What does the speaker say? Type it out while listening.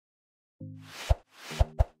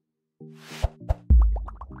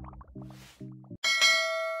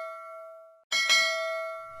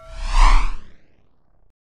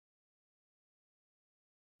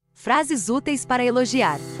Frases úteis para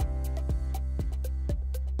elogiar.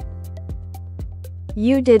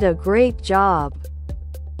 You did a great job.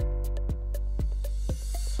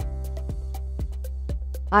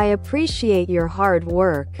 I appreciate your hard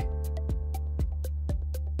work.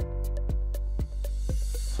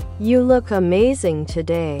 You look amazing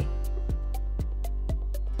today.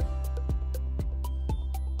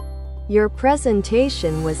 Your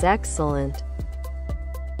presentation was excellent.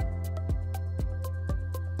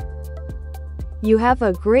 You have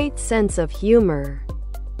a great sense of humor.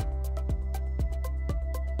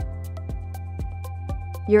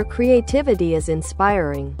 Your creativity is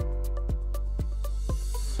inspiring.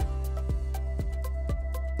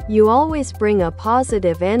 You always bring a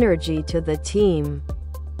positive energy to the team.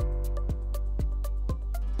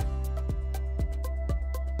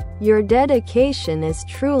 Your dedication is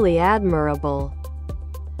truly admirable.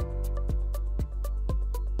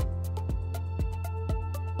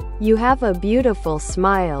 You have a beautiful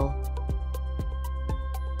smile.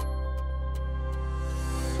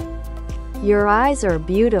 Your eyes are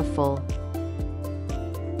beautiful.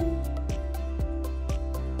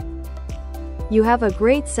 You have a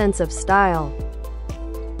great sense of style.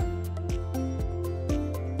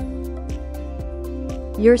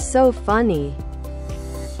 You're so funny.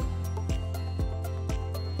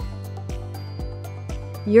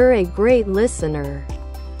 You're a great listener.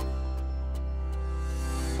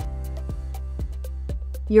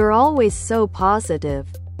 You're always so positive.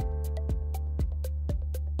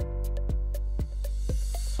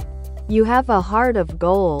 You have a heart of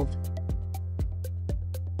gold.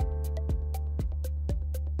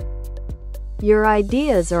 Your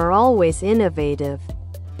ideas are always innovative.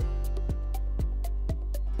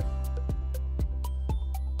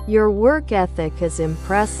 Your work ethic is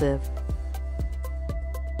impressive.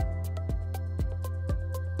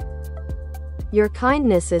 Your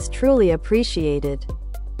kindness is truly appreciated.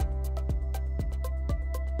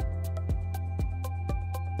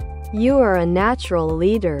 You are a natural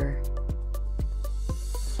leader.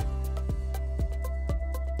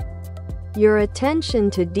 Your attention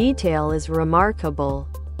to detail is remarkable.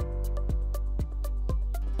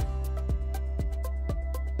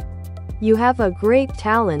 You have a great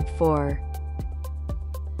talent for.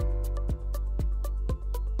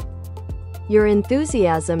 Your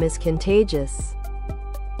enthusiasm is contagious.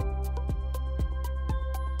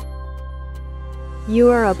 You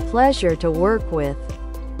are a pleasure to work with.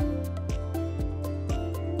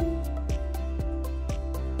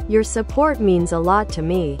 Your support means a lot to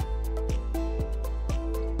me.